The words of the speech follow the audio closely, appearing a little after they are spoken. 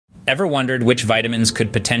Ever wondered which vitamins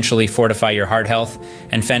could potentially fortify your heart health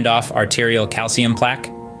and fend off arterial calcium plaque?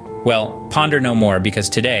 Well, ponder no more, because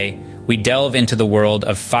today we delve into the world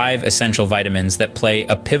of 5 essential vitamins that play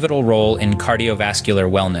a pivotal role in cardiovascular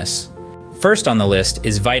wellness. First on the list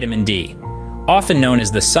is vitamin D. Often known as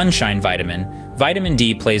the sunshine vitamin, vitamin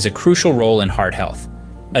D plays a crucial role in heart health.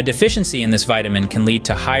 A deficiency in this vitamin can lead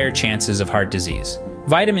to higher chances of heart disease.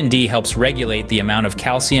 Vitamin D helps regulate the amount of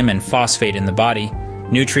calcium and phosphate in the body,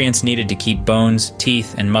 nutrients needed to keep bones,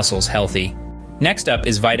 teeth, and muscles healthy. Next up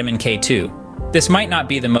is vitamin K2. This might not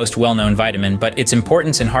be the most well-known vitamin, but its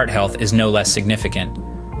importance in heart health is no less significant.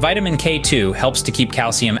 Vitamin K2 helps to keep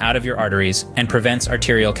calcium out of your arteries and prevents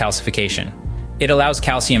arterial calcification. It allows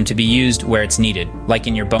calcium to be used where it's needed, like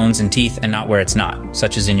in your bones and teeth, and not where it's not,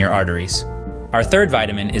 such as in your arteries. Our third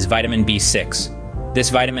vitamin is vitamin B6. This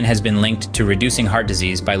vitamin has been linked to reducing heart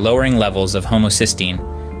disease by lowering levels of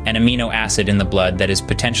homocysteine, an amino acid in the blood that is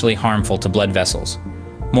potentially harmful to blood vessels.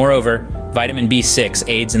 Moreover, vitamin B6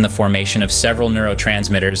 aids in the formation of several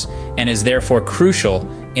neurotransmitters and is therefore crucial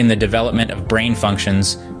in the development of brain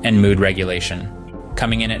functions and mood regulation.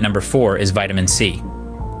 Coming in at number 4 is vitamin C.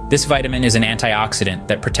 This vitamin is an antioxidant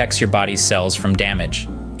that protects your body's cells from damage.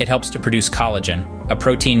 It helps to produce collagen, a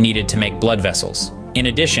protein needed to make blood vessels. In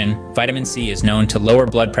addition, vitamin C is known to lower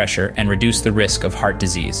blood pressure and reduce the risk of heart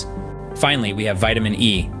disease. Finally, we have vitamin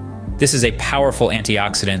E. This is a powerful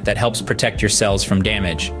antioxidant that helps protect your cells from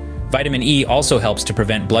damage. Vitamin E also helps to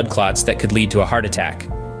prevent blood clots that could lead to a heart attack.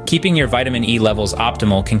 Keeping your vitamin E levels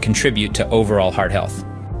optimal can contribute to overall heart health.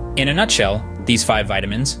 In a nutshell, these 5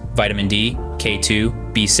 vitamins, vitamin D,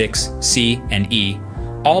 K2, B6, C, and E,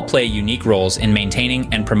 all play unique roles in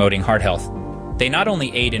maintaining and promoting heart health. They not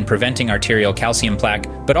only aid in preventing arterial calcium plaque,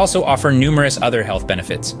 but also offer numerous other health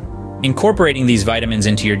benefits. Incorporating these vitamins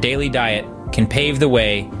into your daily diet can pave the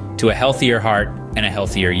way to a healthier heart and a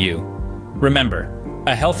healthier you. Remember,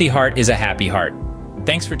 a healthy heart is a happy heart.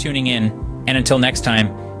 Thanks for tuning in, and until next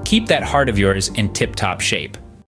time, keep that heart of yours in tip-top shape.